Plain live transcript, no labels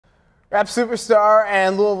Rap superstar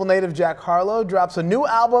and Louisville native Jack Harlow drops a new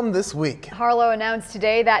album this week. Harlow announced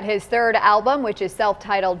today that his third album, which is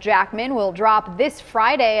self-titled Jackman, will drop this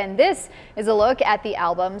Friday, and this is a look at the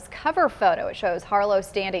album's cover photo. It shows Harlow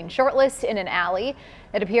standing shirtless in an alley.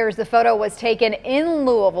 It appears the photo was taken in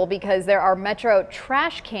Louisville because there are Metro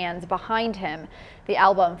trash cans behind him. The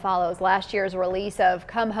album follows last year's release of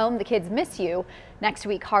Come Home, the Kids Miss You. Next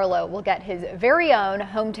week, Harlow will get his very own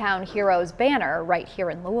Hometown Heroes banner right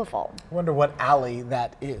here in Louisville. I wonder what alley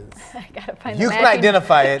that is. I gotta find you can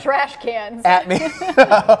identify it. Trash cans. At me.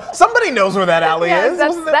 Somebody knows where that alley is.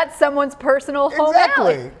 That's someone's personal home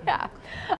alley. Yeah.